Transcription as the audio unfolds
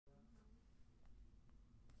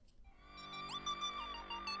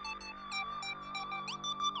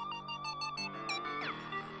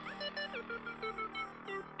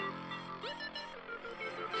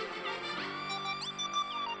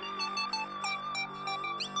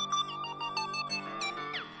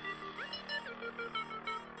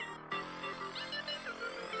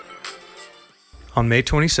On May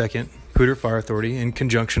 22nd, Poudre Fire Authority, in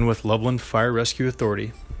conjunction with Loveland Fire Rescue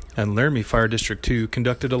Authority and Laramie Fire District 2,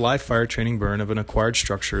 conducted a live fire training burn of an acquired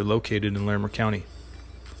structure located in Larimer County.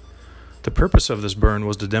 The purpose of this burn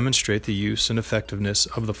was to demonstrate the use and effectiveness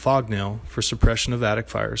of the Fognail for suppression of attic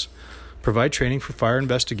fires, provide training for fire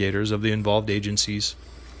investigators of the involved agencies,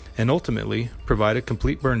 and ultimately provide a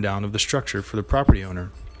complete burn down of the structure for the property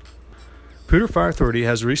owner. Poudre Fire Authority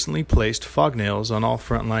has recently placed Fognails on all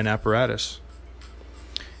frontline apparatus.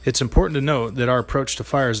 It's important to note that our approach to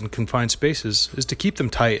fires in confined spaces is to keep them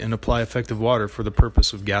tight and apply effective water for the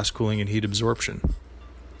purpose of gas cooling and heat absorption.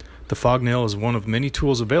 The Fognail is one of many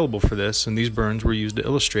tools available for this, and these burns were used to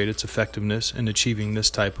illustrate its effectiveness in achieving this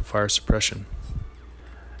type of fire suppression.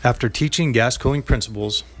 After teaching gas cooling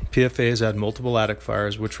principles, PFA has had multiple attic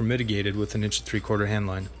fires which were mitigated with an 1 3/4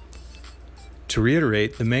 handline. To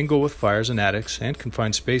reiterate, the main goal with fires in attics and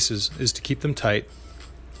confined spaces is to keep them tight,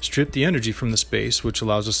 strip the energy from the space, which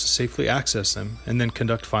allows us to safely access them, and then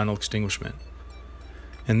conduct final extinguishment.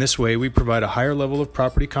 In this way, we provide a higher level of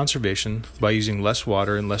property conservation by using less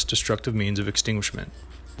water and less destructive means of extinguishment.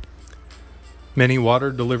 Many water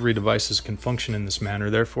delivery devices can function in this manner,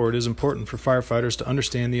 therefore it is important for firefighters to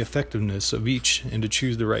understand the effectiveness of each and to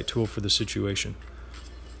choose the right tool for the situation.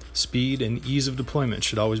 Speed and ease of deployment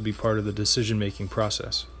should always be part of the decision-making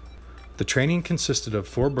process. The training consisted of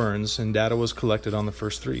 4 burns, and data was collected on the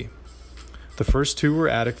first 3. The first 2 were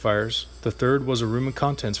attic fires, the third was a room and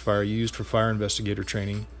contents fire used for fire investigator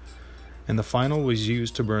training, and the final was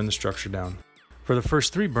used to burn the structure down. For the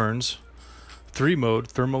first 3 burns, 3-mode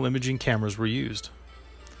thermal imaging cameras were used.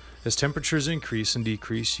 As temperatures increase and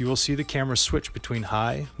decrease, you will see the cameras switch between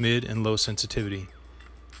high, mid, and low sensitivity.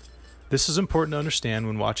 This is important to understand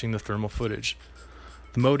when watching the thermal footage.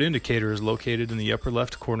 The mode indicator is located in the upper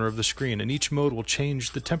left corner of the screen, and each mode will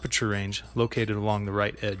change the temperature range located along the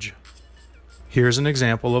right edge. Here is an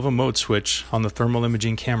example of a mode switch on the thermal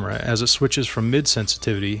imaging camera as it switches from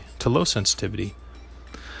mid-sensitivity to low sensitivity.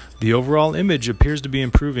 The overall image appears to be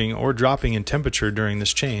improving or dropping in temperature during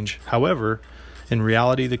this change. However, in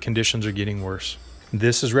reality, the conditions are getting worse.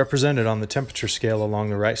 This is represented on the temperature scale along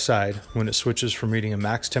the right side when it switches from reading a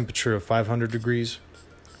max temperature of 500 degrees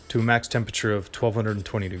to a max temperature of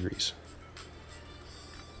 1220 degrees.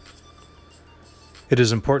 It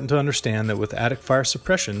is important to understand that with attic fire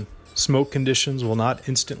suppression, smoke conditions will not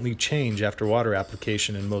instantly change after water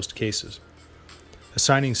application in most cases.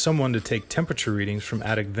 Assigning someone to take temperature readings from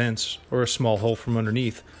attic vents or a small hole from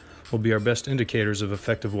underneath will be our best indicators of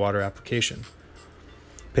effective water application.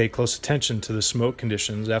 Pay close attention to the smoke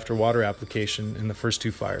conditions after water application in the first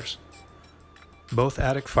 2 fires. Both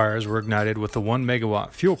attic fires were ignited with a 1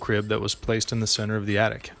 megawatt fuel crib that was placed in the center of the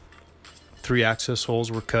attic. 3 access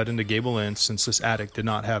holes were cut into gable ends since this attic did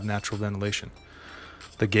not have natural ventilation.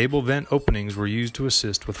 The gable vent openings were used to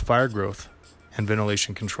assist with fire growth and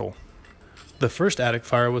ventilation control. The first attic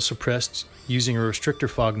fire was suppressed using a restrictor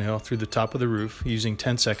Fognail through the top of the roof using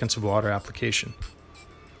 10 seconds of water application.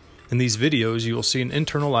 In these videos, you will see an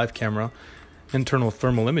internal live camera, internal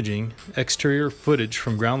thermal imaging, exterior footage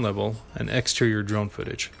from ground level, and exterior drone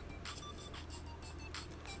footage.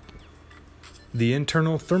 The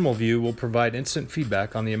internal thermal view will provide instant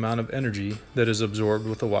feedback on the amount of energy that is absorbed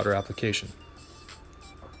with the water application.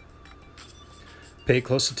 Pay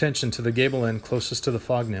close attention to the gable end closest to the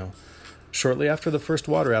Fognail. Shortly after the first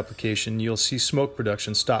water application, you'll see smoke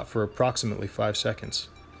production stop for approximately 5 seconds.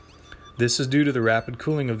 This is due to the rapid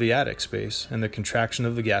cooling of the attic space and the contraction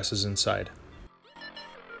of the gases inside.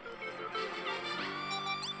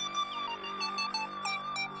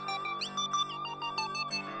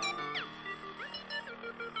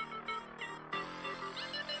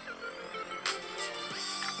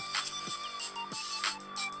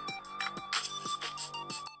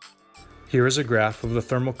 Here is a graph of the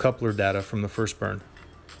thermal coupler data from the first burn.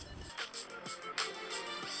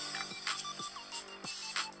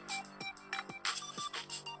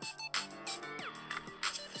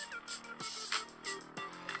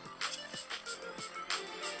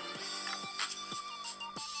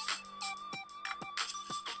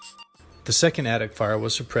 The second attic fire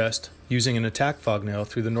was suppressed using an attack Fognail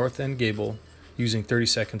through the north end gable using 30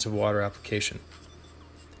 seconds of water application.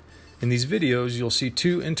 In these videos, you'll see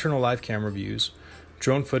 2 internal live camera views,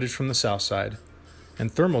 drone footage from the south side,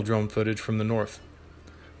 and thermal drone footage from the north.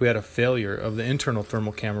 We had a failure of the internal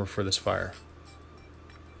thermal camera for this fire.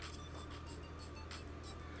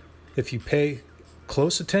 If you pay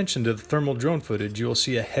close attention to the thermal drone footage, you will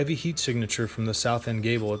see a heavy heat signature from the south end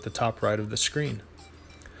gable at the top right of the screen.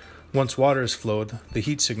 Once water is flowed, the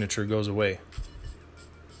heat signature goes away.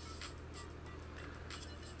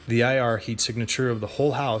 The IR heat signature of the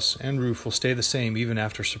whole house and roof will stay the same even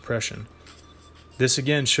after suppression. This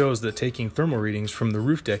again shows that taking thermal readings from the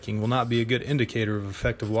roof decking will not be a good indicator of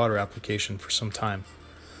effective water application for some time.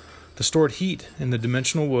 The stored heat in the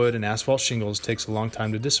dimensional wood and asphalt shingles takes a long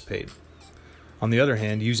time to dissipate. On the other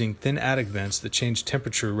hand, using thin attic vents that change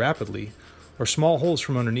temperature rapidly or small holes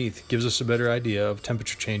from underneath gives us a better idea of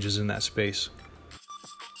temperature changes in that space.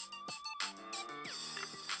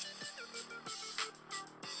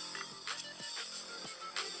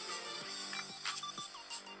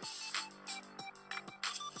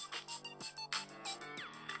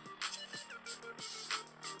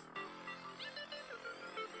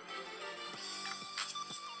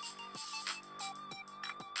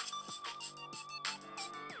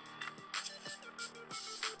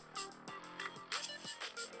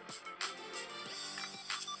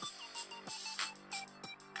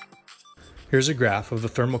 Here's a graph of the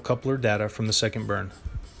thermocoupler data from the second burn.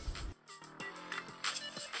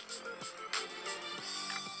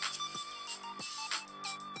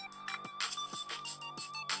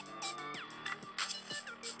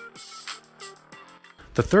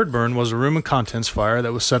 The third burn was a room and contents fire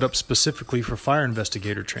that was set up specifically for fire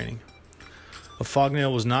investigator training. A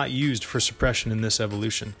Fognail was not used for suppression in this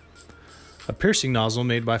evolution. A piercing nozzle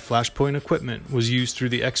made by Flashpoint equipment was used through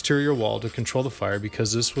the exterior wall to control the fire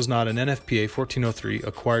because this was not an NFPA 1403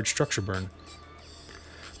 acquired structure burn.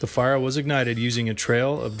 The fire was ignited using a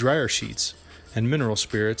trail of dryer sheets and mineral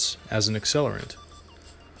spirits as an accelerant.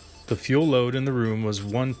 The fuel load in the room was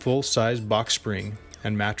one full-size box spring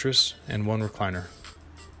and mattress and one recliner.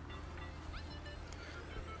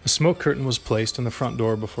 A smoke curtain was placed in the front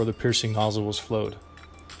door before the piercing nozzle was flowed.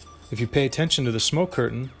 If you pay attention to the smoke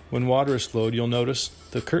curtain, when water is flowed, you'll notice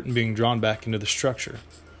the curtain being drawn back into the structure.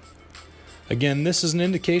 Again, this is an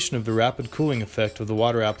indication of the rapid cooling effect of the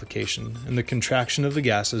water application and the contraction of the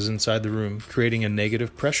gases inside the room, creating a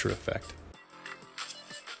negative pressure effect.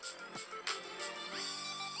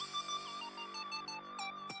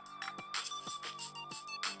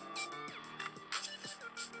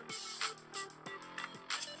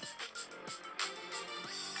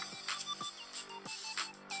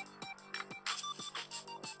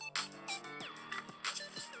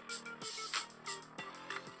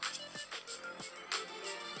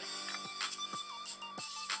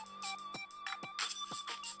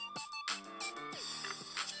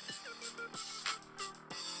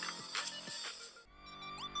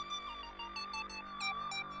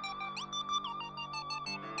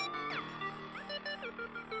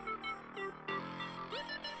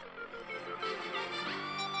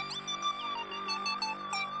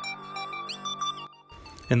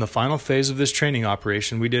 In the final phase of this training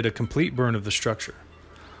operation, we did a complete burn of the structure.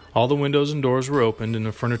 All the windows and doors were opened and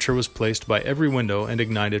the furniture was placed by every window and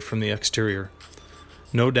ignited from the exterior.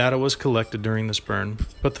 No data was collected during this burn,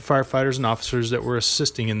 but the firefighters and officers that were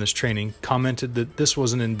assisting in this training commented that this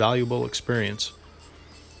was an invaluable experience.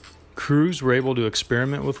 Crews were able to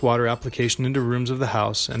experiment with water application into rooms of the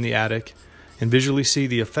house and the attic and visually see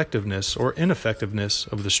the effectiveness or ineffectiveness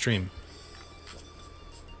of the stream.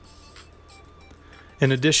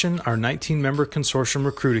 In addition, our 19-member consortium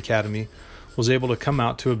recruit academy was able to come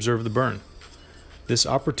out to observe the burn. This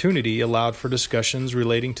opportunity allowed for discussions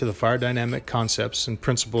relating to the fire dynamic concepts and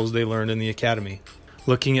principles they learned in the academy,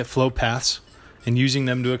 looking at flow paths and using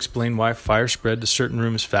them to explain why fire spread to certain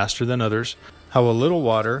rooms faster than others, how a little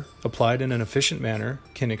water applied in an efficient manner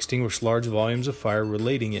can extinguish large volumes of fire,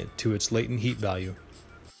 relating it to its latent heat value.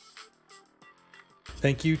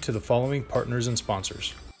 Thank you to the following partners and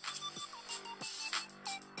sponsors.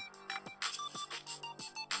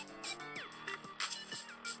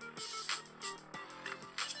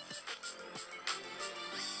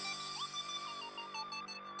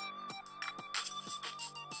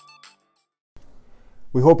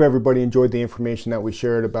 We hope everybody enjoyed the information that we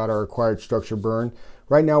shared about our acquired structure burn.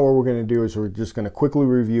 Right now what we're going to do is we're just going to quickly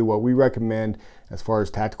review what we recommend as far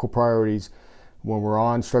as tactical priorities when we're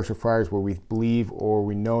on structure fires where we believe or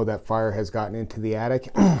we know that fire has gotten into the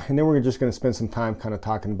attic. And then we're just going to spend some time kind of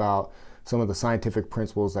talking about some of the scientific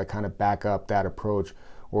principles that kind of back up that approach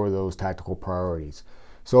or those tactical priorities.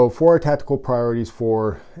 So for our tactical priorities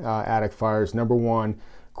for attic fires, number one,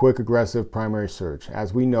 quick aggressive primary search.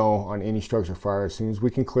 As we know on any structure fire, as soon as we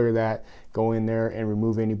can clear that, go in there and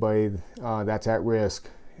remove anybody that's at risk,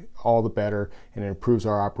 all the better, and it improves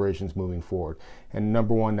our operations moving forward. And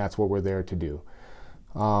number one, that's what we're there to do.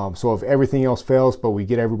 So if everything else fails but we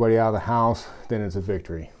get everybody out of the house, then it's a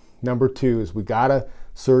victory. Number two is we gotta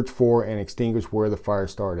search for and extinguish where the fire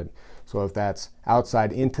started. So if that's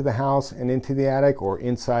outside into the house and into the attic, or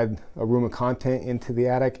inside a room of content into the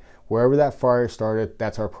attic, wherever that fire started,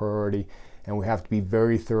 that's our priority. And we have to be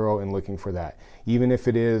very thorough in looking for that. Even if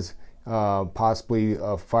it is possibly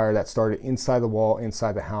a fire that started inside the wall,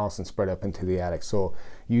 inside the house, and spread up into the attic. So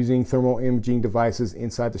using thermal imaging devices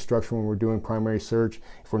inside the structure when we're doing primary search,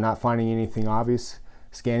 if we're not finding anything obvious,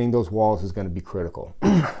 scanning those walls is going to be critical.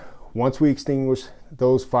 Once we extinguish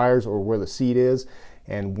those fires, or where the seed is,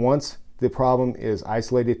 and once the problem is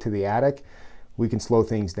isolated to the attic, we can slow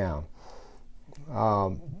things down.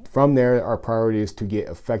 From there, our priority is to get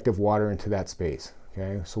effective water into that space.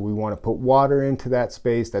 Okay, so we want to put water into that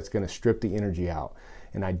space that's going to strip the energy out.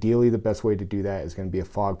 And ideally, the best way to do that is going to be a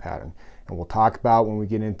fog pattern. And we'll talk about, when we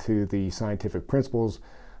get into the scientific principles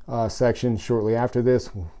section shortly after this,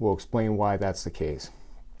 we'll explain why that's the case.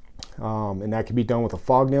 And that can be done with a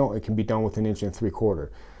Fognail. It can be done with 1 3/4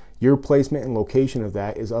 inch. Your placement and location of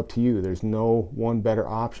that is up to you. There's no one better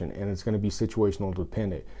option, and it's going to be situational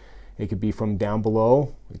dependent. It could be from down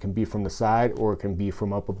below, it can be from the side, or it can be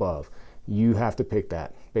from up above. You have to pick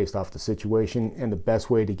that based off the situation and the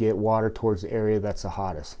best way to get water towards the area that's the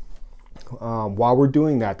hottest. While we're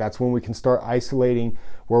doing that, that's when we can start isolating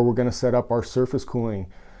where we're going to set up our surface cooling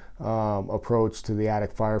approach to the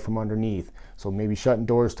attic fire from underneath. So maybe shutting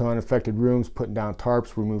doors to unaffected rooms, putting down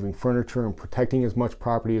tarps, removing furniture, and protecting as much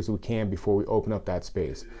property as we can before we open up that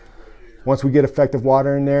space. Once we get effective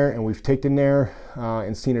water in there, and we've ticked in there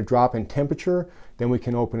and seen a drop in temperature, then we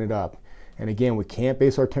can open it up. And again, we can't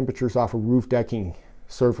base our temperatures off of roof decking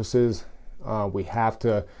surfaces. We have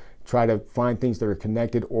to try to find things that are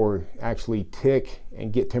connected, or actually tick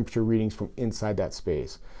and get temperature readings from inside that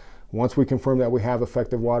space. Once we confirm that we have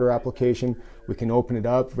effective water application, we can open it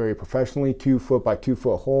up very professionally, 2 foot by 2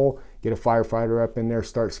 foot hole, get a firefighter up in there,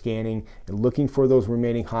 start scanning and looking for those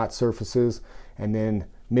remaining hot surfaces, and then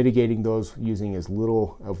mitigating those using as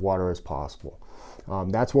little of water as possible.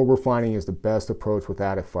 That's what we're finding is the best approach with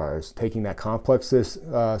attic fires, taking that complex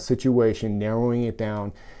situation, narrowing it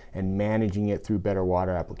down, and managing it through better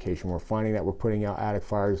water application. We're finding that we're putting out attic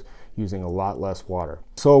fires using a lot less water.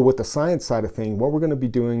 So with the science side of things, what we're going to be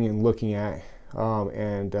doing and looking at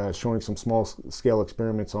and showing some small scale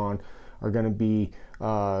experiments on are going to be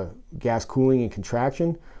gas cooling and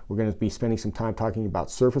contraction. We're going to be spending some time talking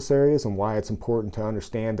about surface areas and why it's important to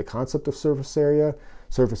understand the concept of surface area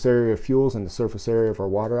of fuels, and the surface area of our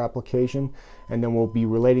water application. And then we'll be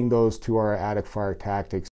relating those to our attic fire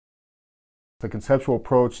tactics. The conceptual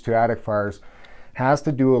approach to attic fires has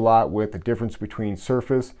to do a lot with the difference between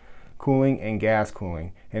surface cooling and gas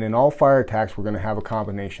cooling. And in all fire attacks, we're going to have a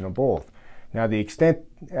combination of both. Now, the extent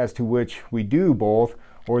as to which we do both,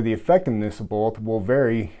 or the effectiveness of both, will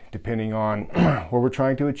vary depending on what we're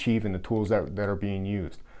trying to achieve and the tools that are being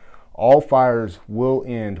used. All fires will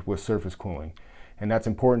end with surface cooling, and that's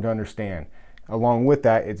important to understand. Along with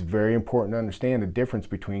that, it's very important to understand the difference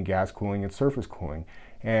between gas cooling and surface cooling,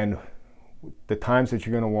 and the times that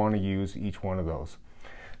you're going to want to use each one of those.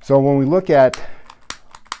 So when we look at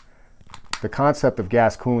the concept of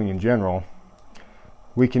gas cooling in general,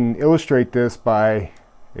 we can illustrate this by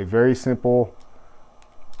a very simple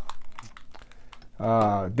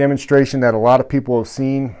demonstration that a lot of people have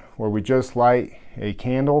seen, where we just light a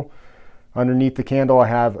candle. Underneath the candle, I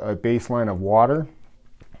have a baseline of water,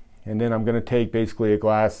 and then I'm going to take basically a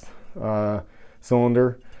glass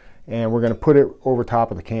cylinder, and we're going to put it over top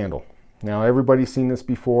of the candle. Now, everybody's seen this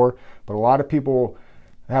before, but a lot of people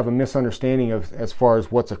have a misunderstanding of as far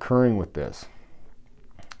as what's occurring with this.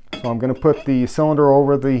 So I'm going to put the cylinder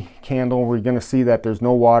over the candle. We're going to see that there's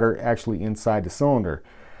no water actually inside the cylinder.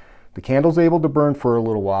 The candle's able to burn for a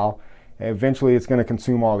little while, and eventually it's going to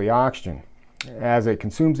consume all the oxygen. As it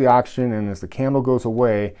consumes the oxygen and as the candle goes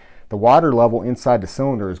away, the water level inside the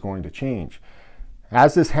cylinder is going to change.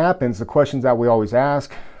 As this happens, the questions that we always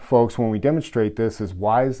ask folks when we demonstrate this is,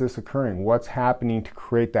 why is this occurring? What's happening to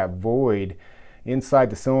create that void inside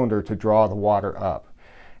the cylinder to draw the water up?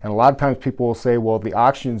 And a lot of times people will say, well, the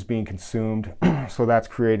oxygen is being consumed, so that's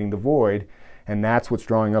creating the void, and that's what's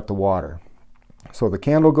drawing up the water. So the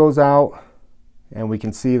candle goes out, and we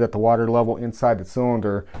can see that the water level inside the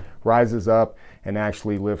cylinder rises up and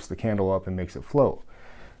actually lifts the candle up and makes it float.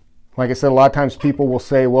 Like I said, a lot of times people will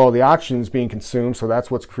say, well, the oxygen is being consumed, so that's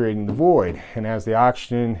what's creating the void. And as the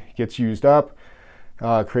oxygen gets used up,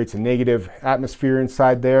 it creates a negative atmosphere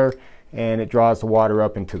inside there, and it draws the water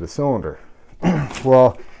up into the cylinder.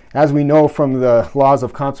 Well, as we know from the laws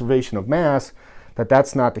of conservation of mass,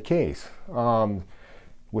 that's not the case.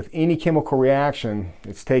 With any chemical reaction,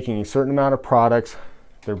 it's taking a certain amount of products,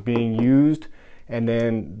 they're being used, and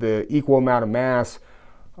then the equal amount of mass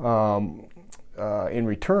in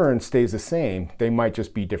return stays the same. They might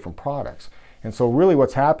just be different products. And so really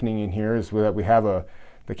what's happening in here is that we have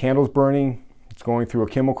the candle's burning, it's going through a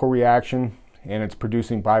chemical reaction, and it's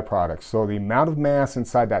producing byproducts. So the amount of mass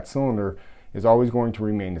inside that cylinder is always going to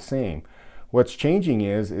remain the same. What's changing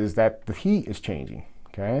is that the heat is changing,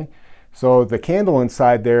 okay? So the candle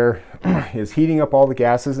inside there is heating up all the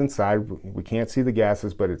gases inside. We can't see the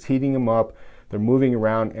gases, but it's heating them up. They're moving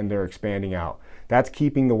around and they're expanding out. That's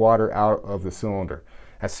keeping the water out of the cylinder.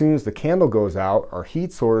 As soon as the candle goes out, our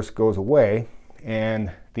heat source goes away,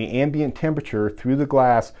 and the ambient temperature through the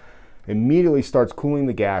glass immediately starts cooling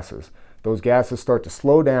the gases. Those gases start to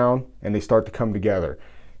slow down and they start to come together.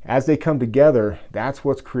 As they come together, that's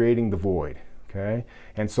what's creating the void, okay?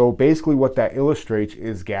 And so basically what that illustrates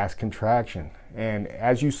is gas contraction. And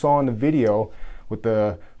as you saw in the video with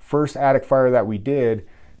the first attic fire that we did,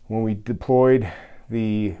 when we deployed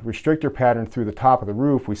the restrictor pattern through the top of the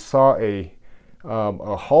roof, we saw a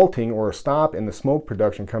halting or a stop in the smoke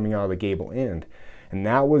production coming out of the gable end. And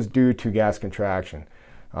that was due to gas contraction.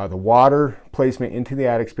 The water placement into the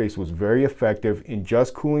attic space was very effective in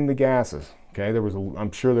just cooling the gases. Okay,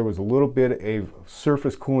 I'm sure there was a little bit of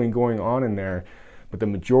surface cooling going on in there, but the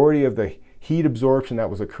majority of the heat absorption that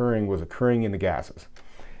was occurring in the gases.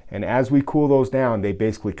 And as we cool those down, they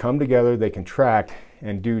basically come together, they contract,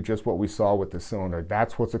 and do just what we saw with the cylinder.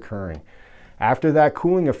 That's what's occurring. After that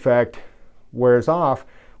cooling effect wears off,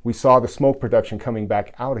 we saw the smoke production coming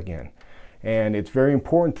back out again. And it's very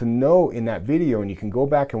important to know in that video, and you can go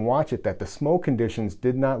back and watch it, that the smoke conditions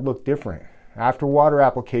did not look different. After water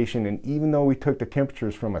application, and even though we took the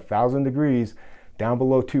temperatures from 1,000 degrees down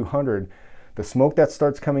below 200, the smoke that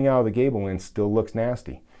starts coming out of the gable end still looks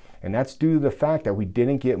nasty. And that's due to the fact that we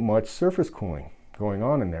didn't get much surface cooling going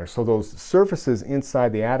on in there. So those surfaces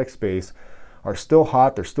inside the attic space are still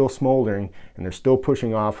hot, they're still smoldering, and they're still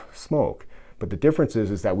pushing off smoke. But the difference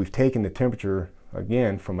is that we've taken the temperature,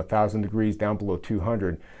 again, from 1,000 degrees down below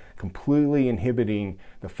 200, completely inhibiting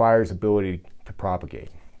the fire's ability to propagate.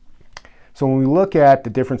 So when we look at the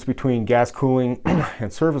difference between gas cooling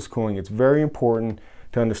and surface cooling, it's very important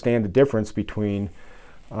to understand the difference between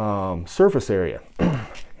surface area.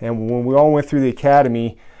 And when we all went through the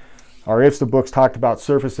academy, our IFSTA books talked about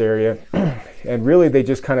surface area, and really they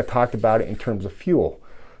just kind of talked about it in terms of fuel.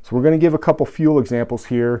 So we're going to give a couple fuel examples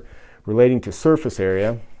here relating to surface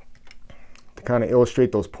area to kind of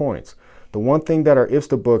illustrate those points. The one thing that our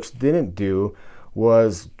IFSTA books didn't do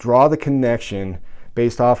was draw the connection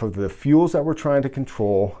based off of the fuels that we're trying to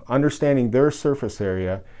control, understanding their surface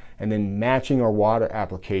area, and then matching our water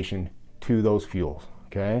application to those fuels,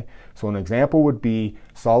 okay? So an example would be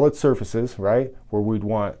solid surfaces, right, where we'd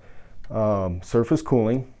want surface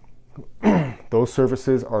cooling. Those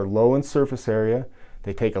surfaces are low in surface area,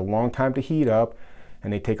 they take a long time to heat up,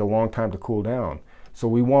 and they take a long time to cool down. So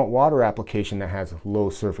we want water application that has low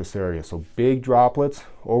surface area. So big droplets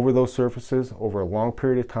over those surfaces over a long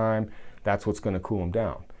period of time, that's what's going to cool them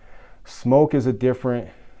down. Smoke is a different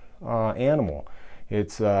animal.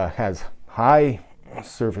 It has high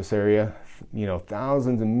surface area, you know,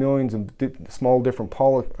 thousands and millions of small different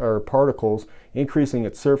particles increasing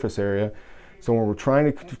its surface area. So when we're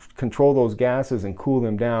trying to control those gases and cool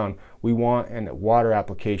them down, we want a water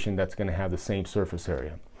application that's going to have the same surface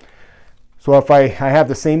area. So if I have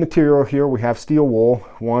the same material here, we have steel wool.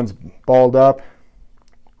 One's balled up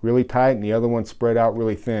really tight and the other one's spread out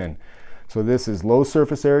really thin. So this is low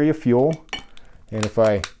surface area fuel, and if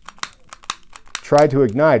I try to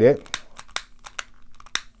ignite it,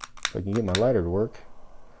 if I can get my lighter to work,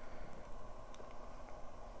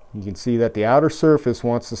 you can see that the outer surface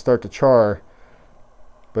wants to start to char,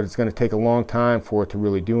 but it's going to take a long time for it to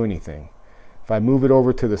really do anything. If I move it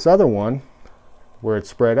over to this other one, where it's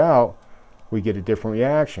spread out, we get a different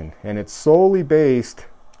reaction, and it's solely based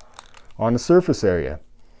on the surface area.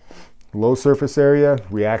 Low surface area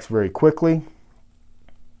reacts very quickly,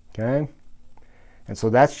 okay? And so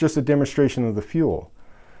that's just a demonstration of the fuel.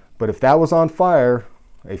 But if that was on fire,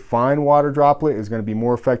 a fine water droplet is going to be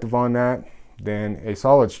more effective on that than a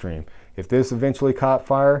solid stream. If this eventually caught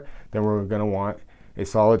fire, then we're going to want a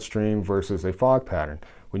solid stream versus a fog pattern.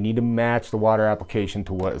 We need to match the water application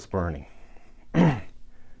to what is burning.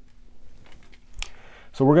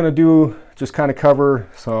 So we're going to just kind of cover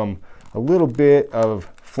a little bit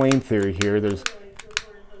of flame theory here.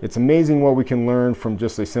 It's amazing what we can learn from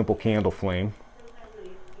just a simple candle flame.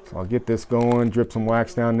 So I'll get this going, drip some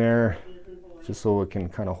wax down there, just so it can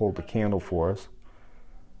kind of hold the candle for us.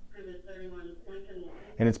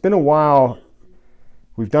 And it's been a while.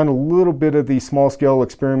 We've done a little bit of these small scale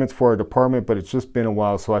experiments for our department, but it's just been a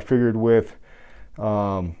while. So I figured with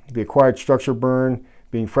the acquired structure burn,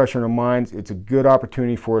 being fresh in our minds, it's a good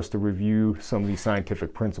opportunity for us to review some of these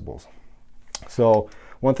scientific principles. So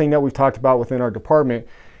one thing that we've talked about within our department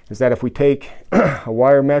is that if we take a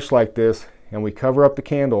wire mesh like this and we cover up the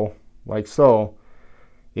candle like so,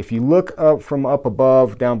 if you look up from up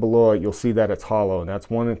above down below it, you'll see that it's hollow. And that's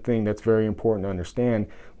one thing that's very important to understand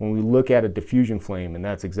when we look at a diffusion flame, and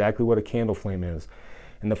that's exactly what a candle flame is.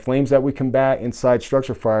 And the flames that we combat inside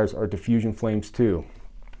structure fires are diffusion flames too.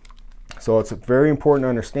 So it's very important to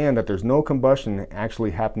understand that there's no combustion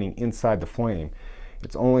actually happening inside the flame.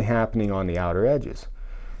 It's only happening on the outer edges.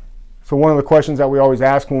 So one of the questions that we always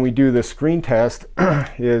ask when we do this screen test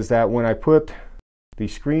is that when I put the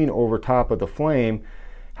screen over top of the flame,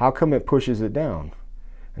 how come it pushes it down?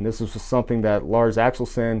 And this is something that Lars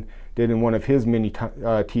Axelsen did in one of his mini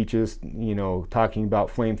teaches, talking about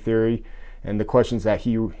flame theory and the questions that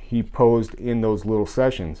he posed in those little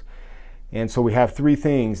sessions. And so we have three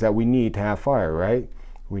things that we need to have fire, right?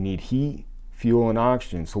 We need heat, fuel, and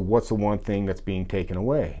oxygen. So what's the one thing that's being taken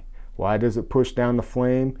away? Why does it push down the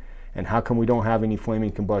flame? And how come we don't have any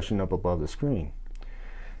flaming combustion up above the screen?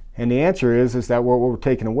 And the answer is that what we're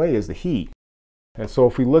taking away is the heat. And so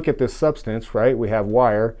if we look at this substance, right, we have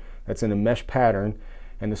wire that's in a mesh pattern,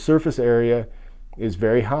 and the surface area is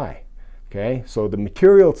very high. Okay, so the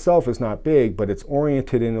material itself is not big, but it's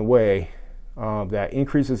oriented in a way that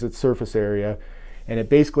increases its surface area, and it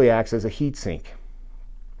basically acts as a heat sink.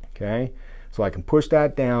 Okay, so I can push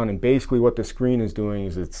that down, and basically what the screen is doing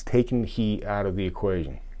is it's taking the heat out of the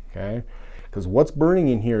equation. Okay, because what's burning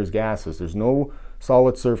in here is gases. There's no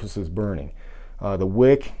solid surfaces burning. The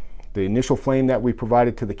wick, the initial flame that we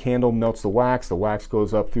provided to the candle melts the wax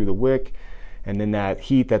goes up through the wick, and then that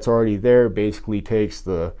heat that's already there basically takes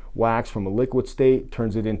the wax from a liquid state,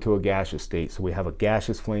 turns it into a gaseous state. So we have a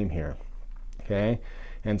gaseous flame here. Okay,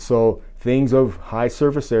 and so things of high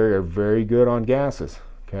surface area are very good on gases.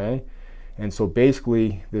 Okay, and so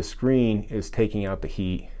basically this screen is taking out the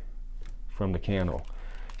heat from the candle,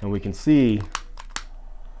 and we can see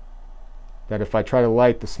that if I try to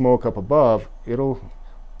light the smoke up above, it'll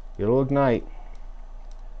ignite.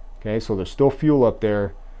 Okay, so there's still fuel up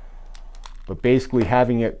there, but basically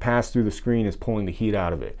having it pass through the screen is pulling the heat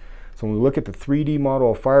out of it. So when we look at the 3D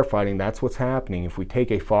model of firefighting, that's what's happening. If we take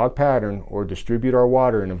a fog pattern or distribute our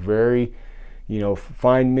water in a very,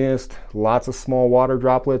 fine mist, lots of small water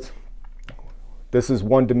droplets, this is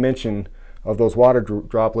one dimension of those water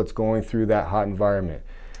droplets going through that hot environment.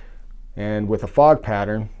 And with a fog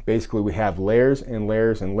pattern, basically we have layers and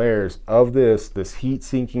layers and layers of this heat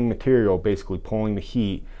sinking material basically pulling the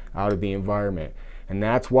heat out of the environment. And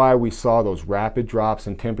that's why we saw those rapid drops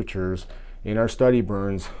in temperatures in our study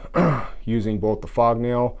burns using both the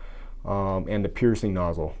Fognail and the piercing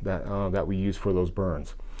nozzle that we use for those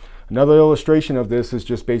burns. Another illustration of this is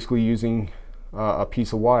just basically using a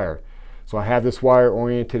piece of wire. So I have this wire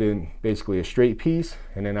oriented in basically a straight piece,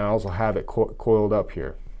 and then I also have it coiled up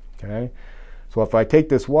here. Okay, so if I take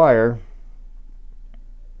this wire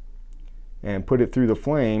and put it through the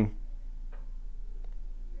flame,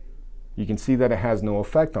 you can see that it has no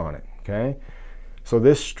effect on it. Okay, so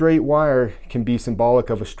this straight wire can be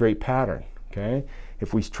symbolic of a straight pattern. Okay,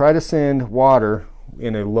 if we try to send water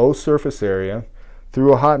in a low surface area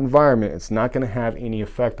through a hot environment, it's not going to have any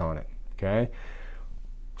effect on it. Okay,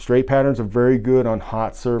 straight patterns are very good on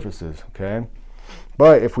hot surfaces. Okay,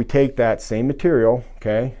 but if we take that same material,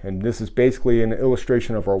 okay, and this is basically an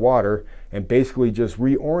illustration of our water, and basically just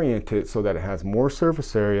reorient it so that it has more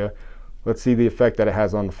surface area, let's see the effect that it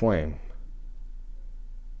has on the flame.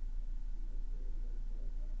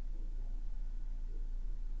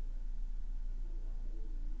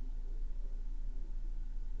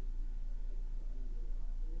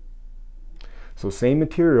 So same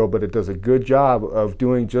material, but it does a good job of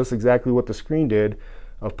doing just exactly what the screen did,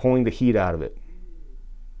 of pulling the heat out of it.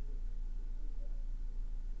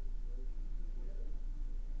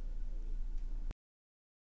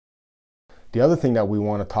 The other thing that we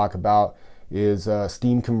want to talk about is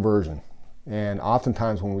steam conversion. And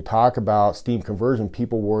oftentimes when we talk about steam conversion,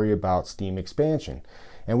 people worry about steam expansion.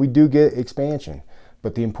 And we do get expansion.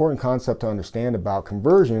 But the important concept to understand about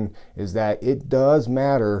conversion is that it does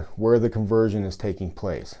matter where the conversion is taking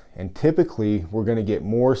place. And typically we're going to get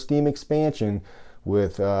more steam expansion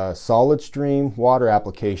with solid stream water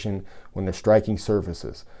application when they're striking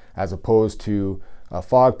surfaces, as opposed to a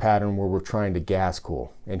fog pattern where we're trying to gas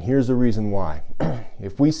cool. And here's the reason why.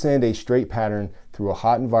 If we send a straight pattern through a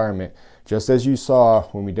hot environment, just as you saw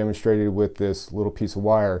when we demonstrated with this little piece of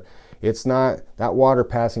wire, it's not, that water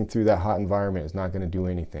passing through that hot environment is not going to do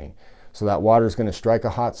anything. So that water is going to strike a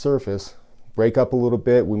hot surface, break up a little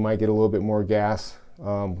bit, we might get a little bit more gas,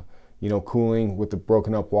 cooling with the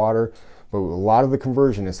broken up water, but a lot of the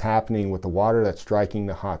conversion is happening with the water that's striking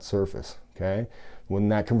the hot surface, okay? When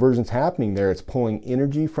that conversion's happening there, it's pulling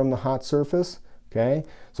energy from the hot surface, okay?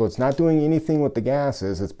 So it's not doing anything with the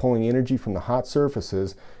gases, it's pulling energy from the hot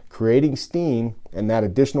surfaces, creating steam, and that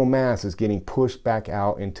additional mass is getting pushed back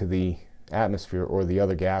out into the atmosphere or the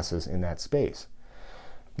other gases in that space.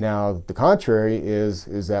 Now, the contrary is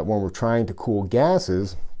that when we're trying to cool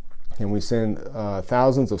gases and we send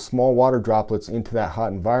thousands of small water droplets into that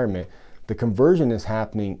hot environment, the conversion is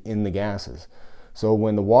happening in the gases. So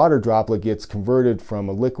when the water droplet gets converted from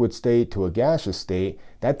a liquid state to a gaseous state,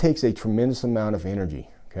 that takes a tremendous amount of energy,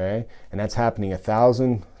 okay? And that's happening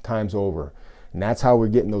 1,000 times over. And that's how we're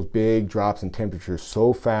getting those big drops in temperature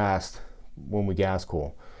so fast when we gas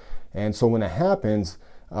cool. And so when that happens,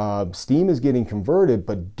 steam is getting converted,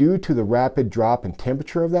 but due to the rapid drop in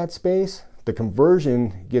temperature of that space, the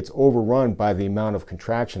conversion gets overrun by the amount of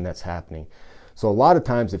contraction that's happening. So a lot of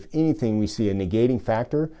times, if anything, we see a negating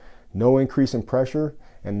factor, no increase in pressure,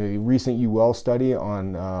 and the recent UL study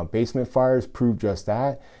on basement fires proved just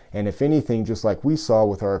that. And if anything, just like we saw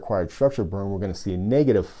with our acquired structure burn, we're going to see a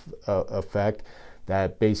negative effect,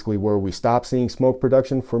 that basically where we stop seeing smoke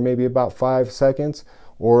production for maybe about 5 seconds,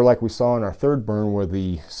 or like we saw in our third burn where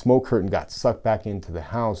the smoke curtain got sucked back into the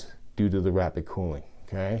house due to the rapid cooling,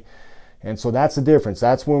 okay? And so that's the difference.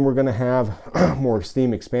 That's when we're going to have more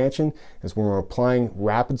steam expansion, is when we're applying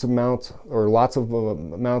rapid amounts or lots of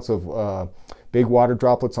amounts of big water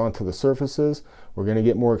droplets onto the surfaces. We're going to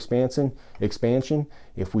get more expansion.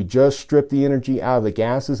 If we just strip the energy out of the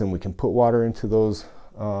gases and we can put water into those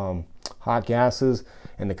hot gases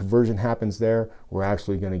and the conversion happens there, we're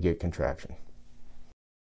actually going to get contraction.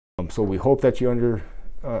 So we hope that you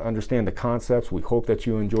understand the concepts. We hope that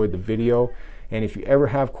you enjoyed the video. And if you ever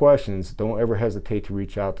have questions, don't ever hesitate to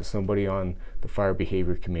reach out to somebody on the Fire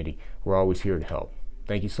Behavior Committee. We're always here to help.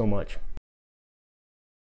 Thank you so much.